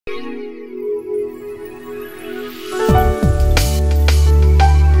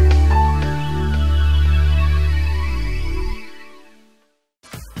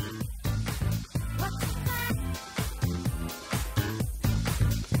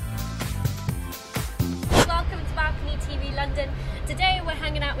London. Today we're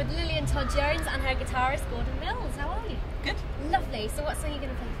hanging out with Lillian Todd-Jones and her guitarist Gordon Mills. How are you? Good. Lovely. So what song are you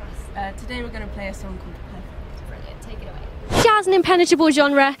going to play for us? Today we're going to play a song called Perfect. Brilliant. Take it away. Jazz an impenetrable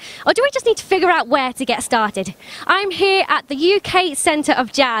genre, or do we just need to figure out where to get started? I'm here at the UK Centre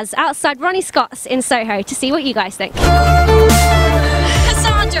of Jazz outside Ronnie Scott's in Soho to see what you guys think.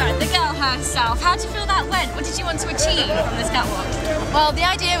 Cassandra, the girl herself, how do you feel that went? What did you want to achieve from this catwalk? Well, the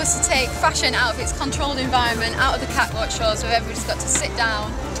idea was to take fashion out of its controlled environment, out of the catwalk shows where everybody's got to sit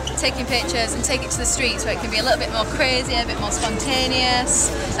down, taking pictures, and take it to the streets where it can be a little bit more crazy, a bit more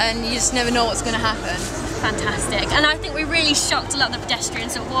spontaneous, and you just never know what's going to happen. Fantastic. And I think we really shocked a lot of the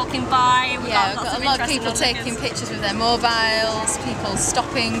pedestrians sort of walking by. We've got a lot of people taking pictures with their mobiles, people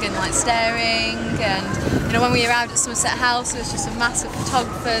stopping and like staring, and you know, when we arrived at Somerset House there was just a mass of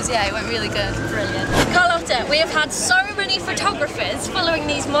photographers. Yeah, it went really good. Brilliant. Carlotta, we have had so many photographers following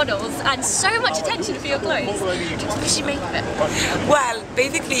these models and so much attention for your clothes. What did you make of it? Well,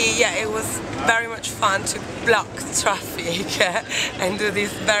 basically, yeah, it was very much fun to block the traffic and do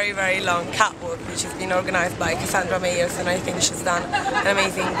this very, very long catwalk, which has been organised by Cassandra Mayers, and I think she's done an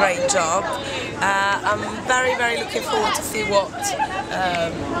amazing, great job. I'm very, very looking forward to see what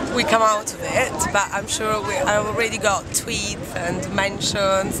we come out of it, but I'm sure I've already got tweets and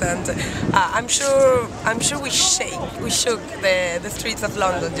mentions, and I'm sure we shook the streets of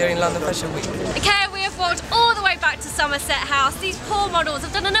London during London Fashion Week. Okay, we have walked all the way back to Somerset House. These poor models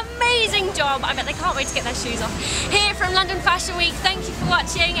have done an amazing job. I bet they can't wait to get their shoes off. Here from London Fashion Week, thank you for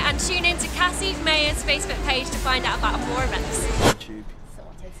watching, and tune in to Cassie Mayer's Facebook page to find out about more events.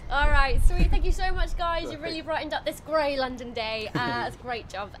 Alright, sweet. Thank you so much, guys. You've really brightened up this grey London day. That's a great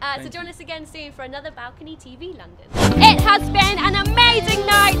job. So join us again soon for another Balcony TV London. It has been an amazing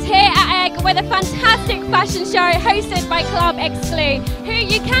night here at Egg with a fantastic fashion show hosted by Club Exclu, who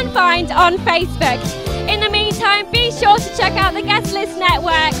you can find on Facebook. In the meantime, be sure to check out the Guest List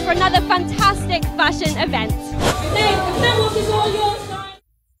Network for another fantastic fashion event.